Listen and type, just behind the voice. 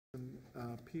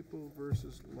People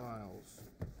versus Lyles.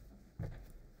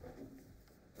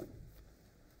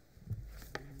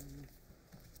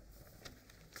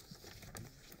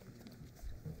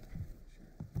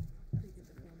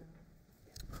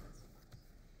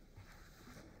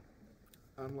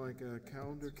 Unlike a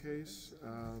calendar case,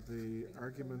 the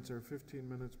arguments are 15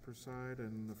 minutes per side,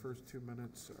 and the first 2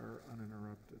 minutes are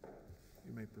uninterrupted.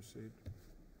 You may proceed.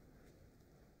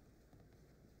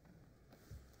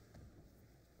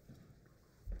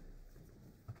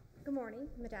 Good morning.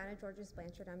 Madonna Georges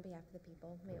Blanchard on behalf of the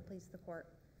people. May it please the court.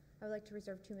 I would like to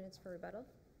reserve 2 minutes for rebuttal.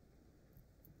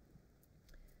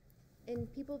 In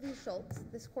People v. Schultz,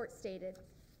 this court stated,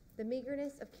 "The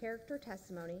meagerness of character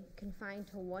testimony confined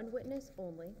to one witness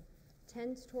only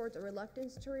tends towards a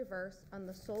reluctance to reverse on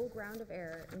the sole ground of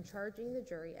error in charging the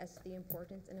jury as to the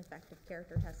importance and effect of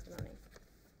character testimony."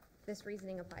 This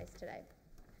reasoning applies today.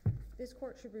 This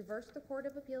court should reverse the Court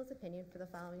of Appeals opinion for the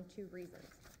following 2 reasons.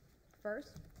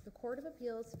 First, the Court of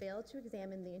Appeals failed to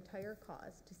examine the entire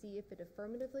cause to see if it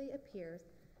affirmatively appears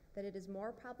that it is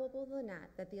more probable than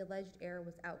not that the alleged error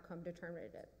was outcome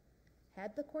determinative.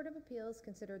 Had the Court of Appeals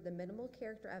considered the minimal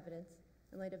character evidence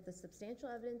in light of the substantial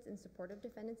evidence in support of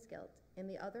defendant's guilt and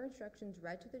the other instructions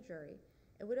read to the jury,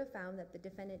 it would have found that the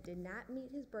defendant did not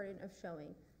meet his burden of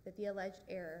showing that the alleged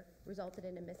error resulted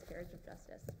in a miscarriage of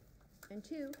justice. And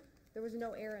 2, there was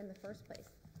no error in the first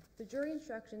place. The jury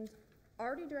instructions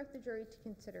already direct the jury to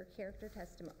consider character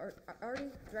testimony, or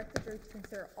already direct the jury to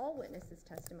consider all witnesses'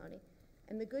 testimony,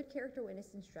 and the good character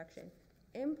witness instruction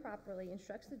improperly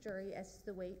instructs the jury as to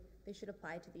the weight they should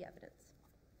apply to the evidence.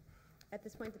 At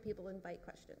this point, the people invite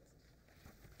questions.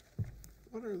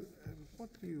 What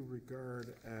do you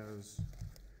regard as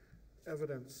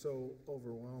evidence so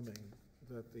overwhelming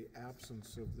that the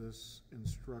absence of this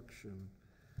instruction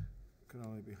can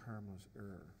only be harmless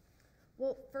error?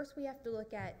 Well, first we have to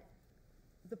look at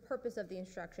the purpose of the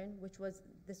instruction, which was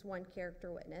this one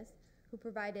character witness who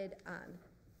provided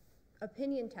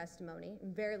opinion testimony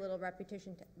and very little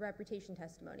reputation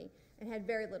testimony and had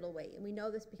very little weight. And we know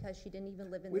this because she didn't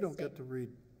even live in the state. We don't get to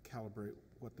recalibrate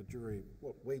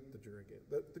what weight the jury gave.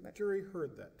 The jury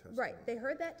heard that testimony. Right, they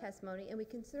heard that testimony, and we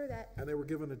consider that. And they were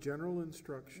given a general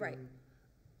instruction right.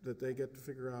 that they get to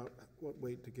figure out what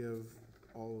weight to give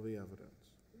all of the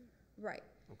evidence. Right.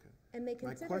 Okay. And they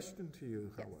consider. My question to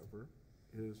you, yes. however,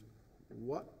 is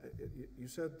you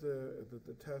said that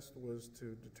the test was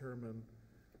to determine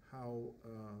how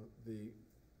the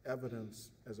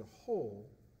evidence as a whole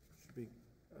should be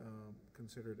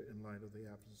considered in light of the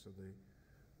absence of the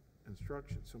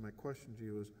instruction. So my question to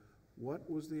you is, what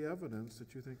was the evidence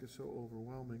that you think is so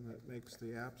overwhelming that makes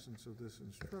the absence of this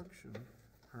instruction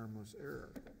harmless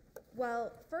error?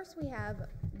 Well, first we have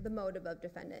the motive of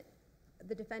defendant.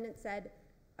 The defendant said,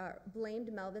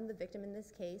 blamed Melvin, the victim in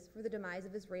this case, for the demise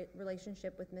of his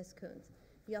relationship with Miss Coons.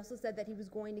 He also said that he was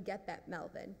going to get that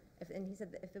Melvin, and he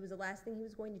said that if it was the last thing he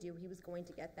was going to do, he was going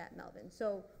to get that Melvin.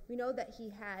 So we know that he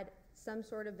had some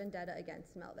sort of vendetta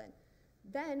against Melvin.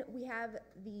 Then we have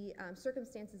the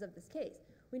circumstances of this case.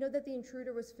 We know that the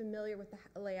intruder was familiar with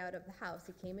the layout of the house.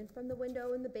 He came in from the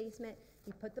window in the basement.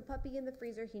 He put the puppy in the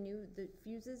freezer. He knew the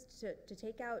fuses to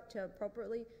take out, to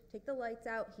appropriately take the lights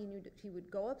out. He knew he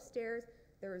would go upstairs.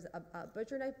 There was a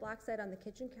butcher knife block set on the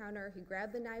kitchen counter. He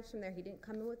grabbed the knives from there. He didn't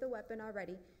come in with a weapon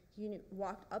already. He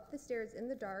walked up the stairs in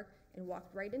the dark and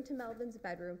walked right into Melvin's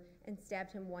bedroom and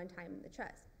stabbed him 1 time in the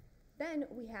chest. Then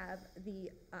we have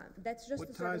that's just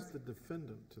what ties the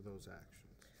defendant to those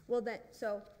actions? Well,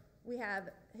 so we have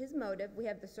his motive, we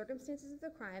have the circumstances of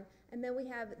the crime, and then we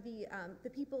have the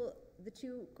people, the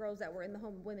 2 girls that were in the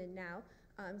home, women now,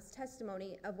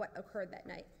 testimony of what occurred that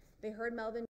night. They heard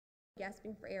Melvin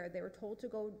gasping for air. They were told to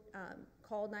go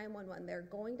call 911. They're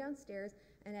going downstairs,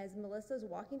 and as Melissa's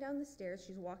walking down the stairs,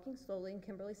 she's walking slowly, and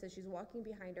Kimberly says she's walking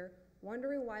behind her,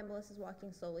 wondering why Melissa's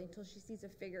walking slowly until she sees a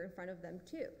figure in front of them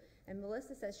too. And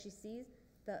Melissa says she sees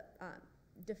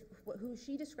who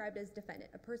she described as defendant,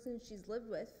 a person she's lived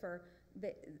with for,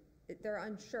 they're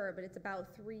unsure, but it's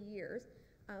about 3 years.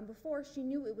 Before, she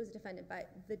knew it was defendant by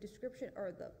the description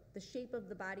or the shape of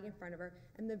the body in front of her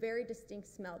and the very distinct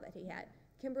smell that he had.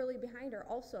 Kimberly behind her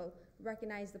also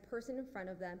recognized the person in front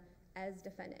of them as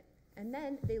defendant. And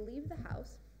then they leave the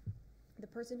house. The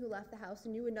person who left the house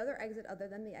knew another exit other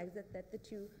than the exit that the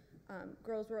 2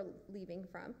 girls were leaving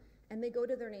from, and they go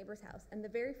to their neighbor's house. And the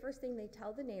very first thing they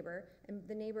tell the neighbor and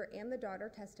the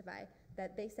daughter testify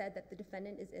that they said that the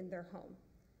defendant is in their home.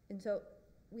 And so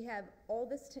we have all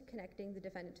this connecting the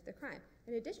defendant to the crime.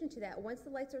 In addition to that, once the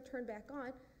lights are turned back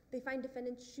on, they find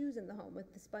defendant's shoes in the home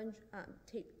with the sponge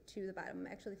taped to the bottom.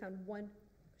 I actually found 1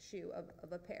 shoe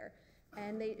of a pair.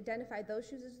 and they identified those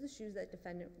shoes as the shoes that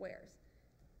defendant wears.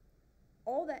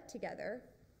 All that together,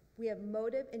 we have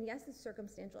motive, and yes, it's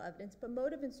circumstantial evidence, but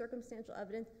motive and circumstantial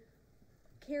evidence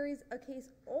carries a case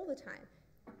all the time.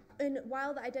 And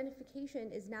while the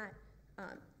identification is not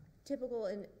typical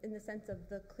in the sense of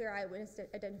the clear eyewitness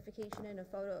identification in a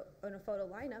photo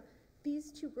lineup,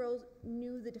 these two girls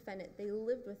knew the defendant. They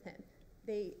lived with him.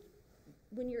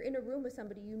 When you're in a room with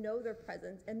somebody, you know their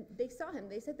presence, and they saw him.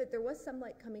 They said that there was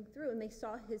sunlight coming through, and they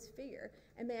saw his figure,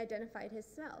 and they identified his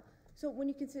smell. So when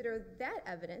you consider that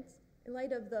evidence, in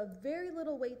light of the very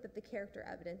little weight that the character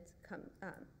evidence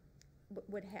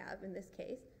would have in this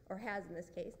case, or has in this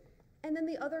case, and then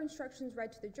the other instructions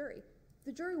read to the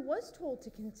jury was told to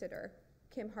consider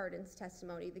Kim Hardin's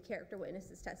testimony, the character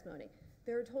witness's testimony.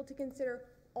 They were told to consider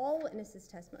all witnesses'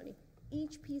 testimony,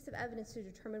 each piece of evidence to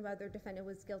determine whether the defendant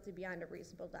was guilty beyond a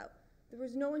reasonable doubt. There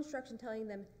was no instruction telling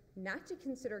them not to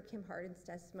consider Kim Hardin's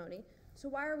testimony, so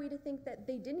why are we to think that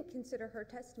they didn't consider her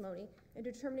testimony in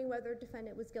determining whether the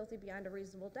defendant was guilty beyond a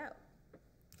reasonable doubt?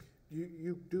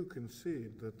 You do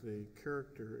concede that the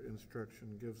character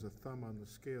instruction gives a thumb on the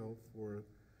scale for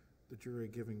the jury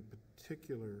giving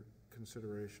particular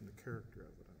consideration to character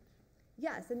evidence.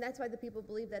 Yes, and that's why the people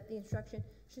believe that the instruction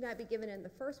should not be given in the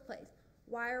first place.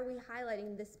 Why are we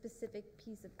highlighting this specific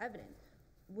piece of evidence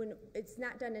when it's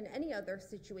not done in any other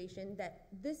situation, that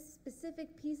this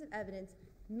specific piece of evidence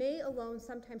may alone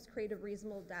sometimes create a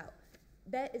reasonable doubt?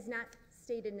 That is not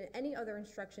stated in any other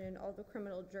instruction in all the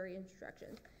criminal jury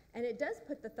instructions. And it does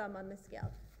put the thumb on the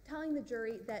scale, telling the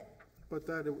jury that... But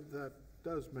that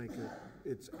does make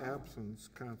its absence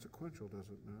consequential, does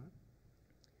it not?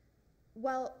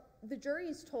 Well, the jury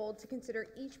is told to consider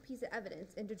each piece of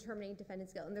evidence in determining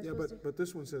defendant's guilt. And they're supposed to... but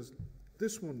this one says,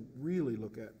 this one really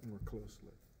look at more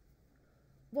closely.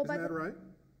 Well, isn't that right?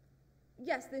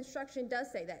 Yes, the instruction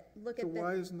does say that. So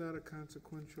why isn't that a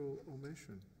consequential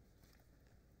omission?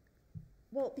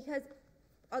 Well, because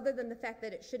other than the fact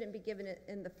that it shouldn't be given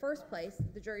in the first place,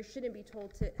 the jury shouldn't be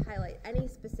told to highlight any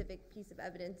specific piece of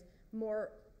evidence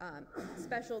more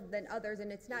special than others,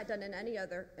 and it's not done in any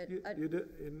other...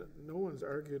 no one's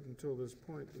argued until this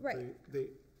point that right.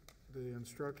 the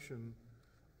instruction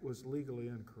was legally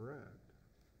incorrect.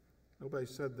 Nobody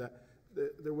said that.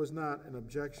 There was not an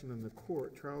objection in the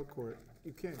trial court.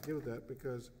 You can't give that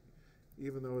because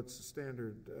even though it's a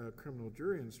standard criminal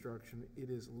jury instruction, it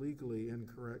is legally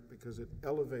incorrect because it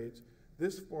elevates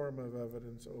this form of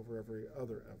evidence over every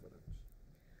other evidence.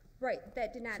 Right,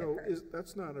 that did not occur. So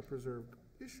that's not a preserved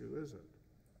issue, is it?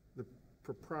 The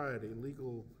propriety,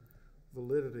 legal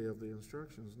validity of the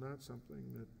instruction is not something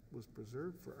that was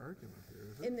preserved for argument here,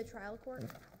 is it? In the trial court?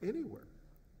 Anywhere.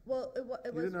 Well, it was...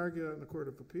 You didn't argue that in the Court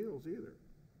of Appeals either.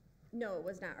 No, it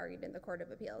was not argued in the Court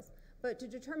of Appeals. But to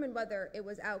determine whether it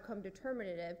was outcome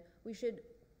determinative, we should...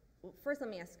 Well, first, let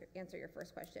me answer your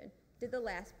first question. Did the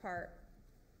last part,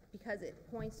 because it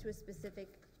points to a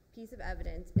specific piece of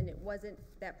evidence and it wasn't,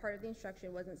 that part of the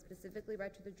instruction wasn't specifically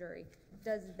read to the jury,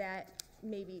 does that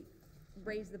maybe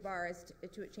raise the bar as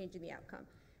to it changing the outcome?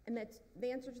 And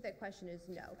the answer to that question is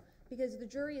no, because the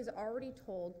jury is already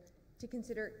told to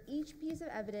consider each piece of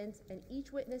evidence and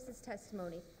each witness's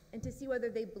testimony and to see whether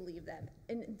they believe them.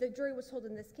 And the jury was told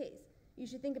in this case, you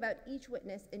should think about each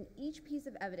witness and each piece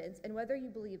of evidence and whether you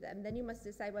believe them. Then you must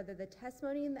decide whether the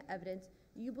testimony and the evidence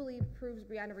you believe proves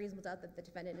beyond a reasonable doubt that the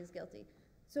defendant is guilty.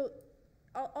 So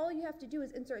all you have to do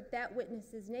is insert that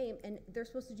witness's name, and they're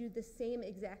supposed to do the same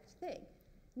exact thing.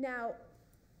 Now,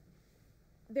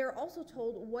 they're also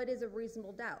told what is a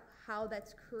reasonable doubt, how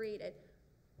that's created.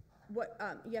 What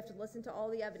you have to listen to all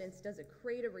the evidence. Does it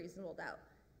create a reasonable doubt?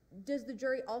 Does the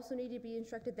jury also need to be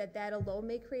instructed that that alone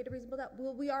may create a reasonable doubt?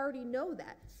 Well, we already know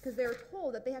that because they're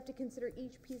told that they have to consider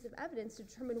each piece of evidence to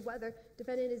determine whether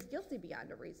defendant is guilty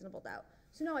beyond a reasonable doubt.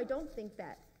 So no, I don't think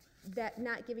that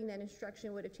not giving that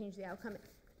instruction would have changed the outcome.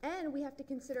 And we have to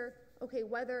consider, okay,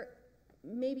 whether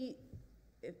maybe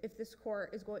if this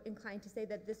court is inclined to say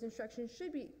that this instruction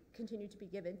should be continued to be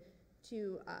given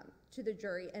to the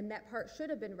jury, and that part should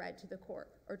have been read to the court,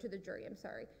 or to the jury, I'm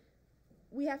sorry.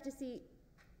 We have to see,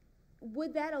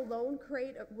 would that alone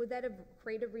create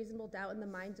a reasonable doubt in the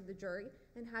minds of the jury?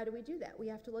 And how do we do that? We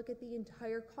have to look at the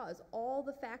entire cause, all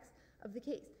the facts of the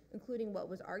case, including what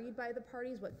was argued by the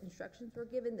parties, what instructions were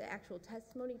given, the actual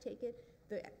testimony taken,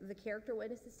 the character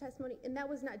witness's testimony, and that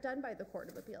was not done by the Court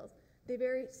of Appeals. They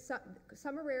very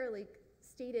summarily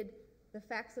stated the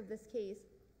facts of this case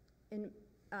and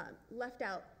left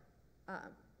out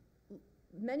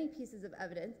many pieces of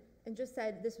evidence and just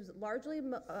said this was largely,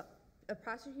 a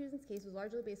prosecution's case was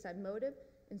largely based on motive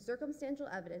and circumstantial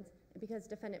evidence, and because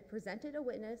defendant presented a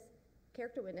witness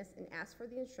character witness and asked for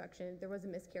the instruction, there was a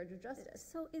miscarriage of justice.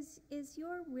 So is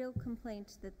your real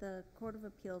complaint that the Court of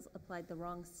Appeals applied the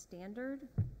wrong standard,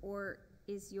 or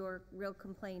is your real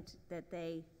complaint that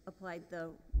they applied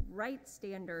the right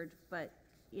standard but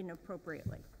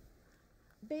inappropriately?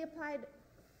 They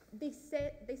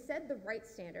said the right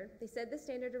standard, they said the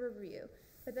standard of review,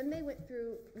 but then they went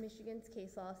through Michigan's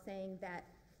case law saying that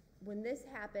when this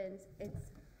happens,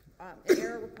 it's an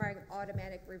error requiring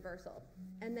automatic reversal.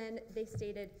 And then they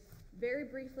stated very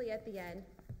briefly at the end,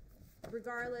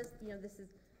 regardless, this is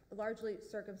a largely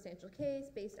circumstantial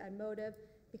case based on motive,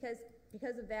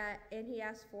 because of that, and he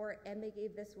asked for it, and they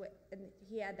gave and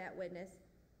he had that witness,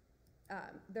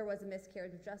 there was a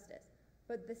miscarriage of justice.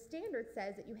 But the standard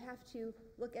says that you have to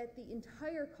look at the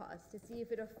entire cause to see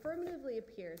if it affirmatively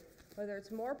appears, whether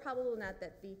it's more probable or not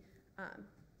that the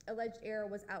alleged error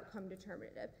was outcome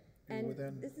determinative. And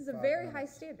this is a very high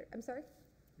standard. I'm sorry?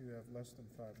 You have less than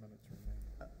 5 minutes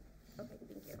remaining. Okay,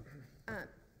 thank you.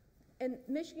 And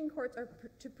Michigan courts are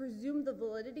to presume the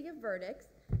validity of verdicts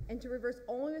and to reverse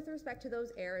only with respect to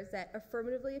those errors that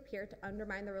affirmatively appear to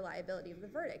undermine the reliability of the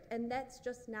verdict. And that's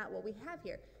just not what we have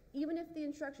here. Even if the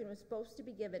instruction was supposed to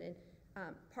be given,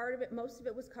 and most of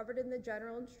it was covered in the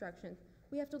general instructions,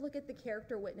 we have to look at the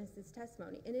character witness's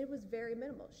testimony, and it was very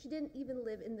minimal. She didn't even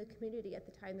live in the community at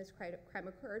the time this crime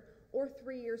occurred, or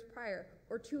 3 years prior,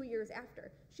 or 2 years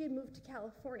after. She had moved to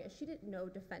California. She didn't know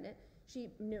defendant. She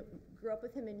grew up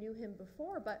with him and knew him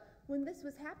before, but when this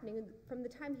was happening, from the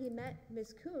time he met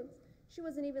Ms. Kuntz, she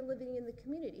wasn't even living in the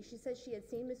community. She said she had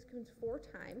seen Ms. Kuntz 4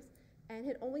 times and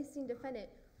had only seen defendant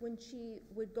when she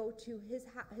would go to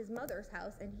his mother's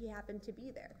house and he happened to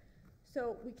be there.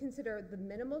 So we consider the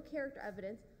minimal character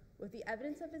evidence with the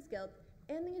evidence of his guilt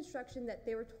and the instruction that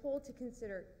they were told to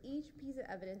consider each piece of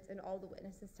evidence in all the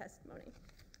witnesses' testimony.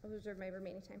 I'll reserve my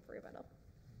remaining time for rebuttal.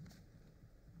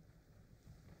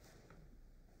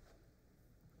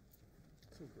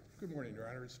 Good morning, Your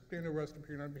Honors. Daniel Rust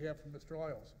appearing on behalf of Mr.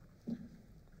 Lyles.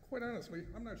 Quite honestly,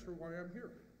 I'm not sure why I'm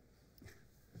here.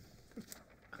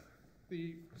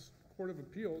 The Court of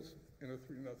Appeals, in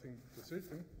a 3-0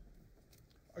 decision,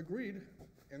 agreed,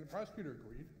 and the prosecutor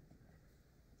agreed,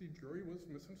 the jury was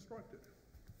misinstructed.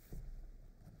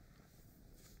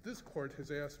 This court has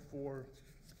asked for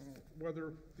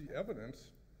whether the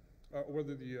evidence,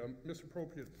 whether the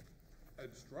misappropriate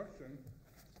instruction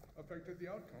affected the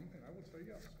outcome, and I would say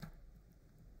yes.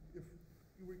 If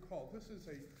you recall, this is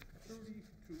a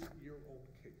 32-year-old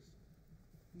case.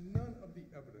 None of the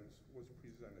evidence was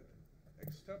presented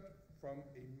except from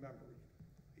a memory,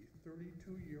 a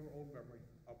 32-year-old memory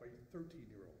of a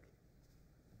 13-year-old.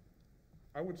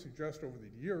 I would suggest over the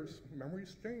years,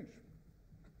 memories change.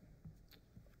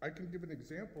 I can give an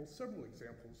example, several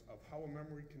examples of how a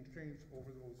memory can change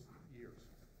over those years.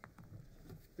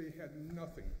 They had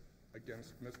nothing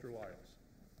against Mr. Lyles.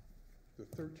 The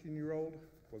 13-year-old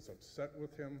was upset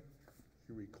with him.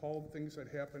 She recalled things that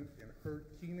happened in her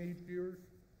teenage years.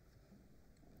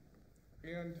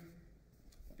 And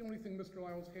the only thing Mr.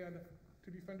 Lyles had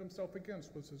to defend himself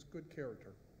against was his good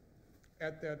character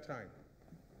at that time.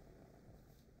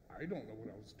 I don't know what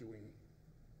I was doing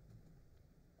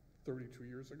 32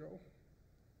 years ago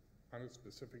on a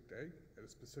specific day at a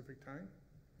specific time.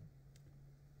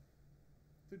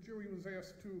 The jury was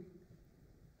asked to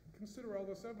consider all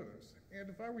this evidence. And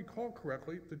if I recall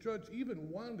correctly, the judge even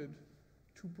wanted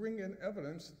to bring in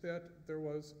evidence that there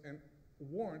was a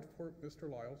warrant for Mr.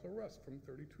 Lyles' arrest from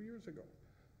 32 years ago.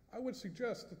 I would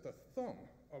suggest that the thumb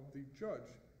of the judge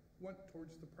went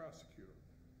towards the prosecutor.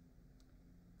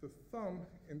 The thumb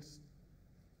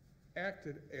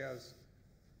acted as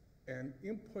an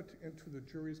input into the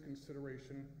jury's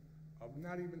consideration of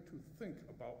not even to think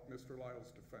about Mr.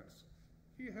 Lyles' defense.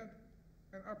 He had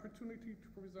an opportunity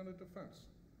to present a defense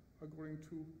according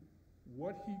to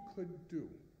what he could do,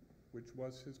 which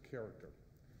was his character.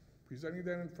 Presenting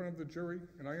that in front of the jury,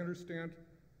 and I understand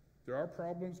there are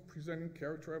problems presenting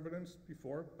character evidence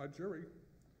before a jury,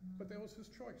 but that was his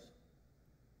choice.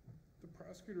 The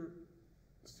prosecutor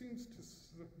seems to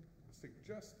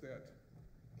suggest that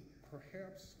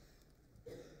perhaps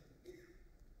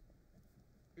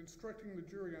instructing the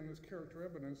jury on this character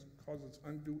evidence causes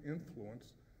undue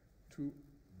influence to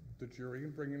the jury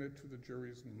and bringing it to the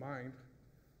jury's mind.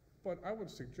 But I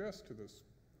would suggest to this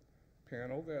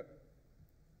panel that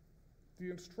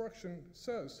the instruction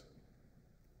says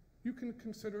you can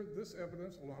consider this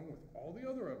evidence along with all the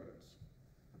other evidence.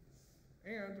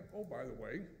 And, oh, by the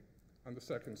way, on the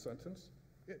second sentence,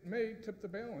 it may tip the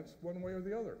balance one way or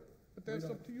the other. But that's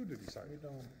up to you to decide. We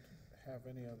don't have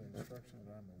any other instruction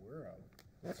that I'm aware of.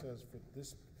 It says for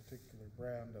this particular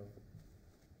brand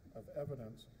of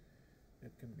evidence,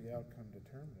 it can be outcome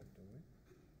determinative, do we?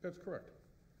 That's correct.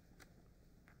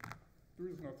 There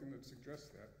is nothing that suggests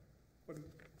that, but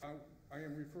I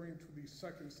am referring to the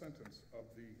second sentence of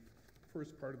the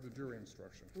first part of the jury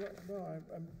instruction. Well,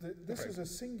 no, this Okay. is a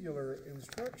singular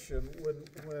instruction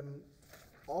when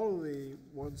all of the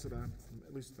ones that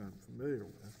at least I'm familiar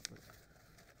with, but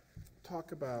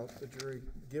talk about the jury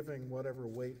giving whatever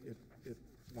weight it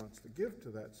wants to give to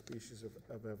that species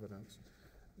of evidence.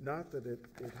 Not that it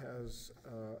has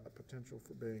a potential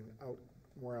for being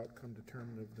more outcome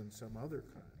determinative than some other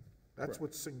kind. That's Correct.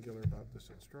 what's singular about this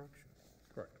instruction.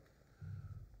 Correct.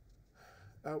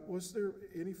 Was there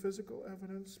any physical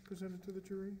evidence presented to the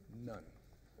jury? None.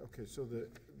 Okay, so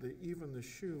even the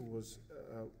shoe was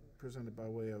presented by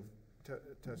way of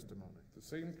testimony. The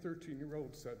same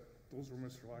 13-year-old said those were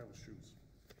Mr. Lyles' shoes.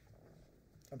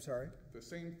 I'm sorry? The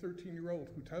same 13-year-old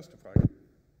who testified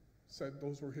said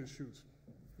those were his shoes.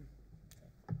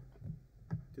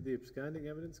 Did the absconding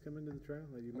evidence come into the trial?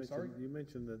 I'm sorry? You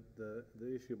mentioned that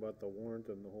the issue about the warrant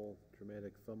and the whole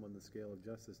dramatic thumb on the scale of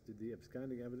justice. Did the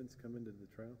absconding evidence come into the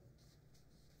trial?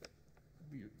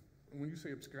 When you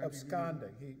say absconding, you mean-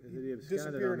 Absconding. Did he He abscond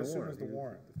disappeared on as the soon warrant? as the He didn't-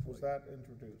 warrant. Was that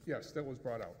introduced? Yes, that was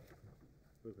brought out,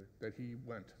 Okay. that he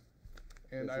went.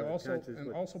 And That's not conscious,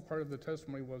 but- also part of the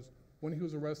testimony was, when he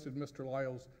was arrested, Mr.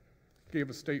 Lyles gave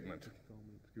a statement.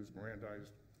 He was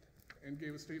Mirandized, and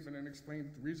gave a statement and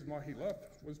explained the reason why he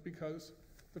left was because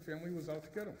the family was out to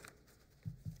get him.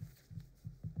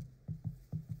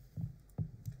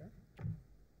 Okay.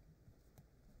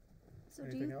 So do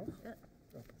Anything you, else?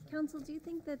 counsel, do you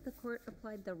think that the court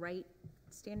applied the right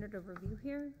standard of review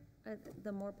here?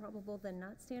 The more probable than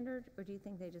not standard, or do you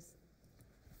think they just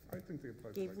I think they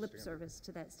applied the gave right lip standard. service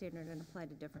to that standard and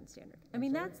applied a different standard? I I'm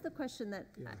mean, sorry? that's the question that,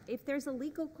 Yeah. if there's a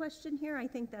legal question here, I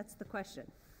think that's the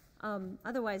question.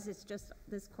 Otherwise, it's just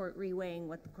this court reweighing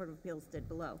what the Court of Appeals did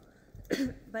below.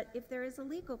 But if there is a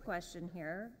legal question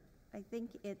here, I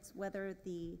think it's whether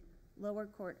the lower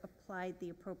court applied the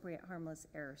appropriate harmless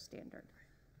error standard,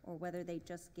 or whether they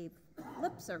just gave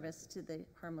lip service to the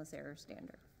harmless error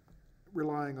standard.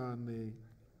 Relying on the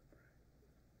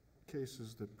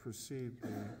cases that precede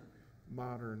the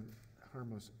modern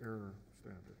harmless error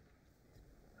standard.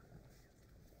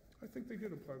 I think they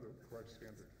did apply the correct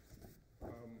standard.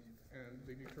 And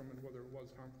they determined whether it was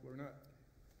harmful or not.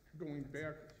 Going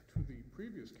back to the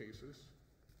previous cases,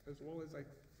 as well as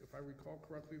if I recall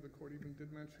correctly, the court even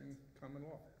did mention common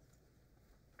law.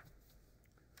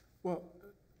 Well,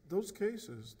 those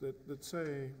cases that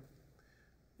say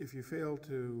if you fail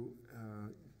to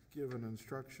give an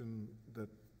instruction that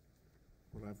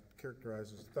what I've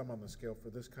characterized as thumb on the scale for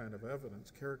this kind of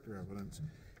evidence, character evidence,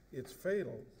 it's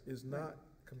fatal, is not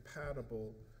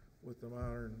compatible with the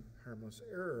modern harmless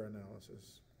error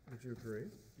analysis. Would you agree?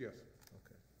 Yes.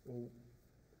 Okay. Well,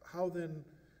 how then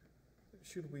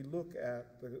should we look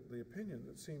at the opinion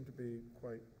that seemed to be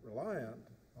quite reliant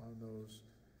on those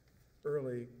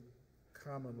early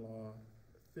common law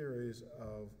theories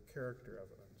of character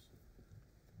evidence?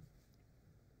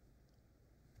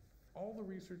 All the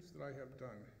research that I have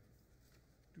done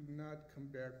do not come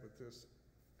back with this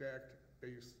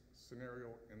fact-based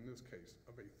scenario in this case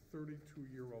of a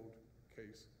 32-year-old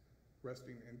case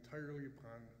resting entirely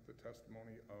upon the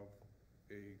testimony of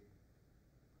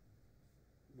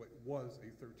what was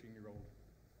a 13-year-old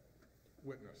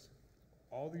witness.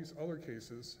 All these other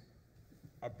cases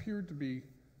appeared to be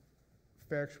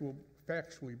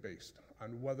factually based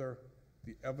on whether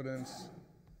the evidence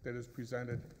that is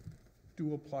presented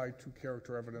do apply to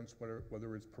character evidence,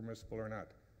 whether it's permissible or not.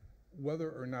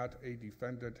 Whether or not a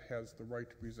defendant has the right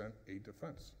to present a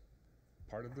defense.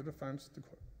 Part of the defense, the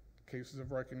cases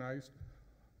have recognized,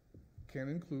 can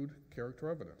include character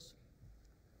evidence.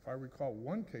 If I recall,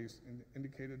 one case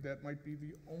indicated that might be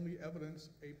the only evidence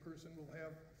a person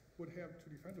would have to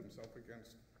defend himself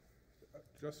against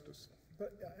justice.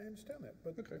 But I understand that,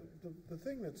 but Okay. the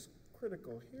thing that's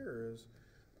critical here is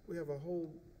we have a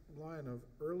whole line of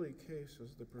early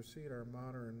cases that precede our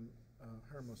modern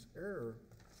harmless error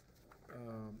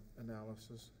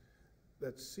analysis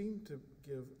that seem to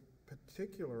give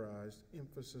particularized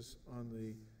emphasis on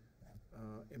the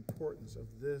importance of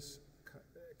this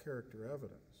character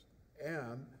evidence.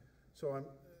 And so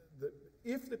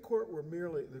if the Court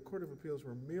of Appeals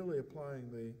were merely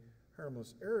applying the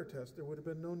harmless error test, there would have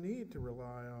been no need to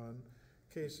rely on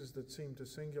cases that seem to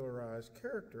singularize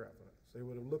character evidence. They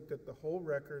would have looked at the whole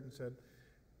record and said,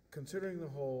 considering the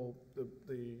whole,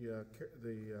 the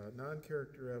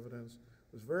non-character evidence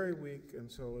was very weak, and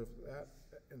so if that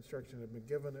instruction had been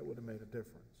given, it would have made a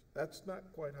difference. That's not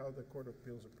quite how the Court of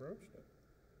Appeals approached it.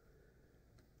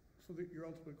 So your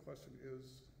ultimate question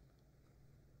is,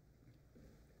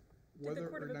 whether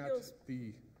Court or of not Appeals-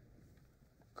 the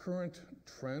current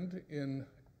trend in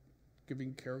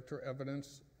giving character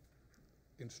evidence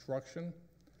instruction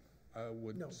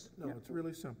would. No, it's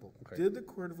really simple. Okay. Did the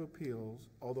Court of Appeals,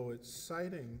 although it's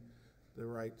citing the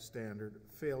right standard,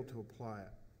 fail to apply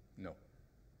it? No.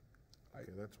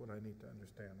 Okay, that's what I need to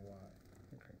understand why.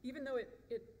 Okay. Even though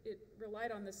it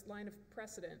relied on this line of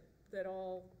precedent that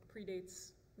all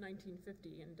predates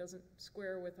 1950 and doesn't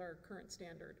square with our current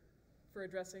standard for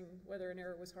addressing whether an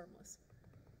error was harmless.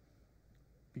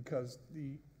 Because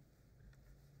the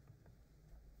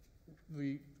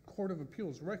Court of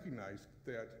Appeals recognized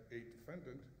that a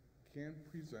defendant can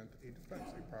present a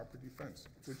defense, a proper defense,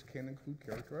 which can include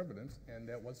character evidence, and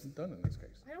that wasn't done in this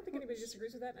case. I don't think anybody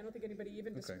disagrees with that. I don't think anybody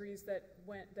even Okay. disagrees that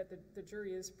the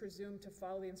jury is presumed to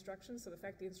follow the instructions, so the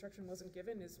fact the instruction wasn't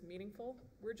given is meaningful.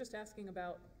 We're just asking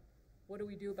about what do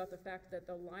we do about the fact that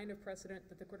the line of precedent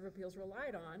that the Court of Appeals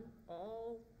relied on,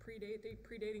 all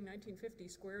predating 1950,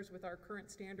 squares with our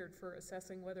current standard for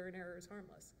assessing whether an error is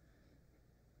harmless.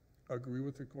 Agree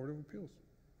with the Court of Appeals.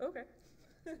 Okay,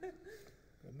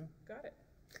 Good enough? got it.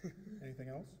 Anything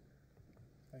else?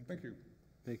 Thank you.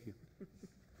 Thank you.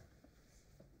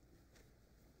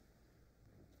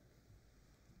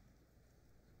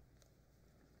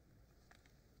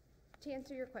 To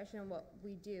answer your question on what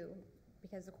we do,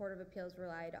 because the Court of Appeals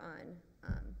relied on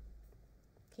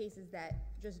cases that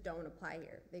just don't apply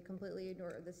here. They completely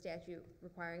ignore the statute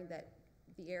requiring that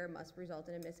the error must result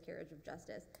in a miscarriage of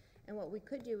justice. And what we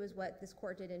could do is what this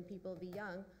court did in People v.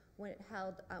 Young when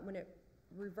it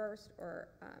reversed or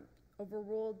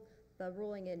overruled the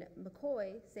ruling in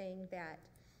McCoy saying that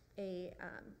an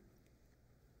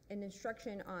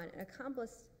instruction on an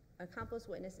accomplice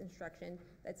witness instruction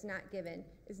that's not given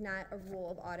is not a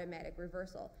rule of automatic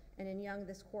reversal. And in Young,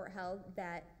 this court held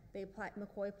that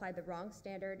McCoy applied the wrong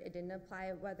standard. It didn't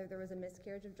apply whether there was a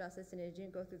miscarriage of justice, and it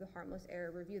didn't go through the harmless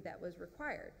error review that was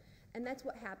required. And that's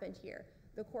what happened here.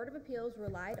 The Court of Appeals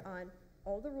relied on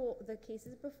all the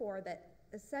cases before that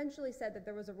essentially said that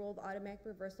there was a rule of automatic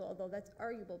reversal, although that's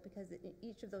arguable because in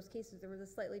each of those cases there was a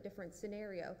slightly different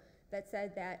scenario that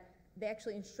said that they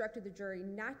actually instructed the jury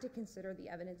not to consider the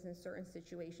evidence in certain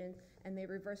situations, and they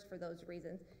reversed for those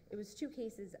reasons. It was two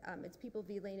cases, it's People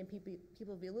v. Lane and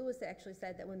People v. Lewis that actually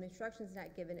said that when the instruction is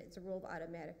not given, it's a rule of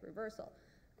automatic reversal.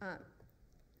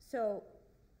 So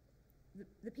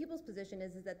the People's position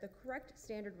is that the correct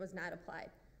standard was not applied.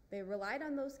 They relied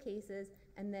on those cases,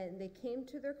 and then they came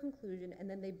to their conclusion, and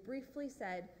then they briefly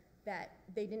said that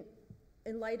they didn't,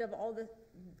 in light of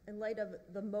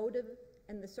the motive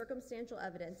and the circumstantial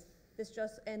evidence,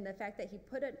 and the fact that he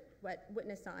put a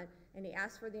witness on and he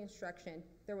asked for the instruction,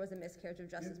 there was a miscarriage of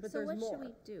justice, but there's more. So what should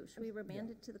we do? Should we remand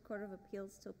it to the Court of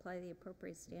Appeals to apply the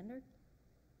appropriate standard?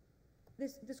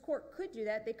 This court could do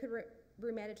that. They could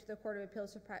remand it to the Court of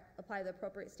Appeals to apply the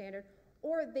appropriate standard,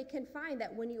 or they can find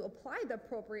that when you apply the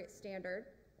appropriate standard,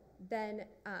 then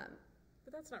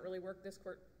But that's not really work this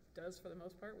court does for the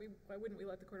most part. Why wouldn't we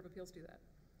let the Court of Appeals do that?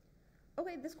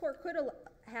 okay, this court could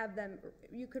have them,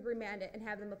 you could remand it and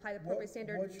have them apply the appropriate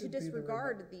standard to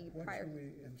disregard the prior. What should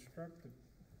we instruct,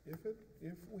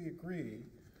 if we agree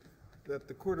that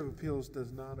the Court of Appeals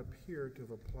does not appear to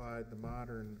have applied the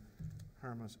modern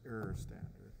harmless error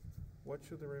standard, what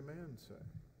should the remand say,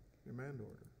 remand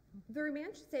order? The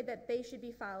remand should say that they should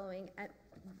be following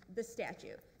the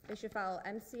statute. They should follow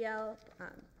MCL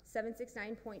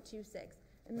 769.26,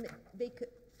 and they could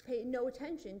pay no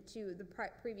attention to the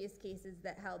previous cases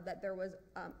that held that there was,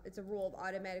 it's a rule of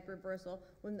automatic reversal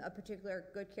when a particular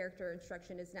good character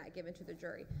instruction is not given to the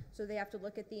jury. So they have to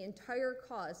look at the entire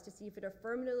cause to see if it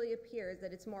affirmatively appears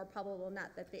that it's more probable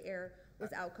not that the error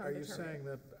was outcome determined. Are you saying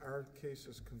that our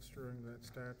cases construing that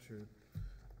statute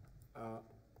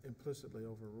implicitly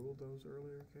overruled those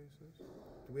earlier cases?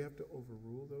 Do we have to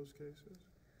overrule those cases?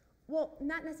 Well,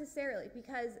 not necessarily,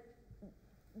 because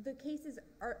the cases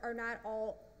are not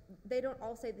all, they don't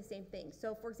all say the same thing.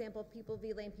 So, for example, People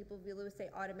v. Lane, People v. Lewis say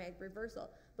automatic reversal,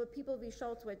 but People v.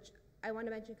 Schultz, which I want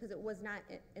to mention because it was not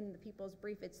in the People's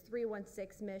brief, it's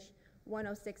 316 Mich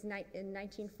 106 in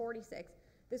 1946.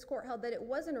 This court held that it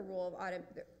wasn't a rule of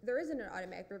there isn't an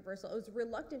automatic reversal. It was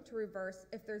reluctant to reverse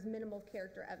if there's minimal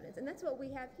character evidence, and that's what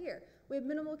we have here. We have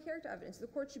minimal character evidence. The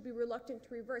court should be reluctant to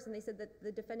reverse, and they said that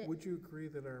the defendant. Would you agree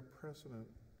that our precedent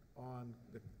on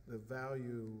the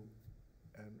value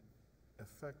and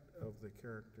effect of the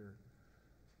character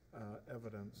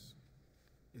evidence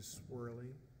is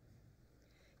swirly?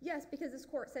 Yes, because this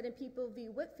court said in People v.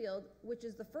 Whitfield, which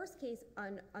is the first case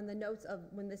on the notes of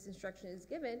when this instruction is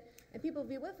given, and People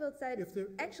v. Whitfield said,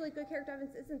 actually, good character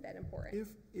evidence isn't that important.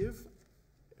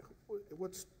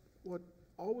 What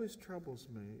always troubles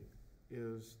me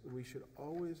is we should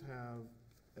always have,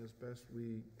 as best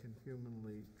we can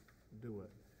humanly do it,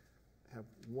 have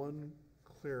one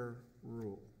clear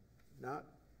rule, not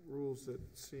rules that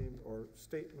seem, or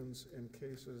statements in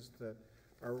cases that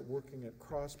are working at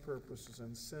cross purposes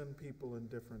and send people in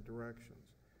different directions.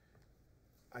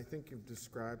 I think you've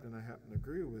described, and I happen to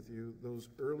agree with you, those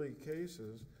early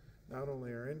cases not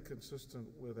only are inconsistent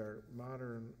with our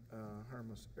modern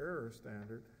harmless error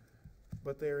standard,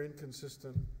 but they are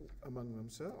inconsistent among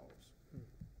themselves.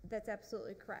 That's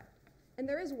absolutely correct. And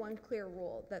there is one clear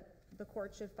rule that the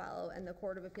court should follow and the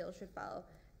Court of Appeals should follow,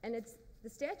 and it's the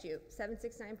statute,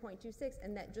 769.26,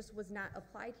 and that just was not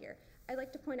applied here. I'd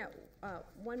like to point out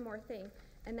one more thing,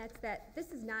 and that's that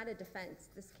this is not a defense,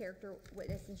 this character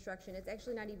witness instruction. It's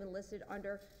actually not even listed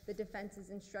under the defense's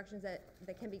instructions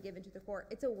that can be given to the court.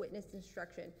 It's a witness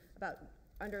instruction about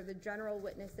under the general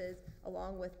witnesses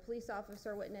along with police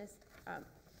officer witness,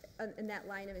 in that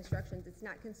line of instructions. It's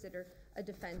not considered a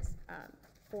defense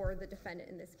for the defendant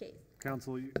in this case.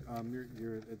 Counsel,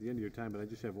 you're at the end of your time, but I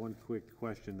just have one quick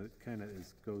question that kind of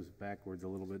goes backwards a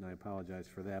little bit, and I apologize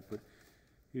for that. But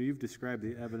you've described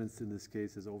the evidence in this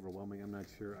case as overwhelming. I'm not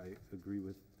sure I agree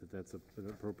with that that's an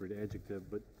appropriate adjective,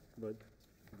 but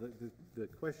the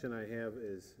question I have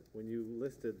is, when you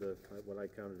listed what I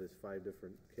counted as 5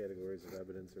 different categories of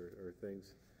evidence or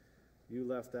things, you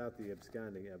left out the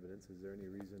absconding evidence. Is there any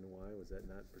reason why? Was that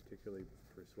not particularly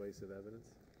persuasive evidence?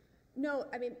 No,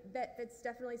 I mean, that's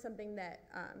definitely something that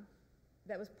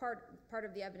that was part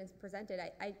of the evidence presented.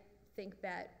 I think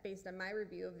that based on my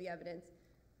review of the evidence,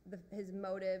 his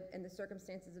motive and the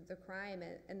circumstances of the crime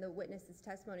and the witness's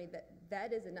testimony,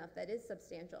 that is enough, that is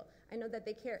substantial. I know that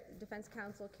defense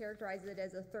counsel characterized it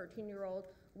as a 13-year-old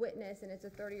witness and it's a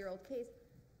 30-year-old case.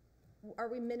 Are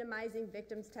we minimizing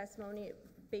victims' testimony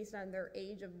based on their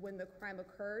age of when the crime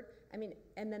occurred? I mean,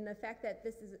 and then the fact that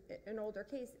this is an older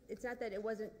case, it's not that it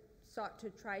wasn't sought to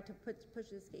try to push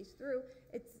this case through.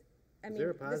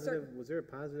 Was there a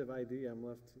positive ID? I'm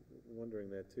left wondering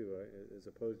that too, as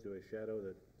opposed to a shadow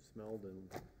that smelled and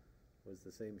was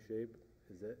the same shape.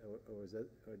 Is that,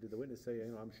 or did the witness say,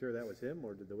 I'm sure that was him,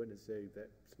 or did the witness say that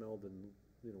smelled and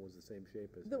was the same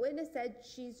shape as him? The witness said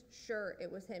she's sure it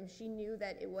was him. She knew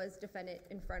that it was defendant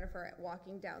in front of her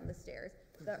walking down the stairs.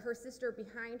 Her sister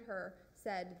behind her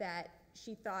said that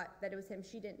she thought that it was him.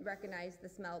 She didn't recognize the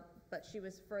smell, but she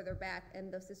was further back,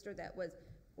 and the sister that was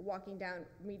walking down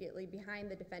immediately behind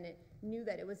the defendant knew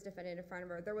that it was defendant in front of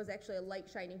her. There was actually a light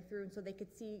shining through, and so they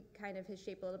could see kind of his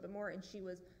shape a little bit more, and she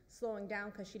was slowing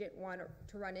down because she didn't want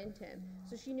to run into him.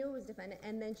 So she knew it was defendant,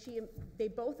 and then they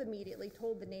both immediately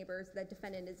told the neighbors that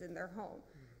defendant is in their home.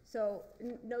 So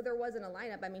no, there wasn't a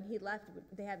lineup. I mean, he left.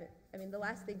 The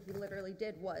last thing he literally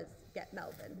did was get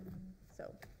Melvin. So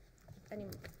any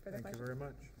further questions? Thank you very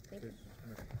much. Thank you.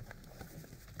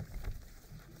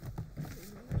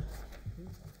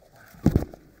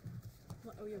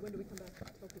 Oh yeah, when do we come back?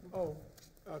 Tell people.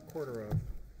 Oh, 1:15.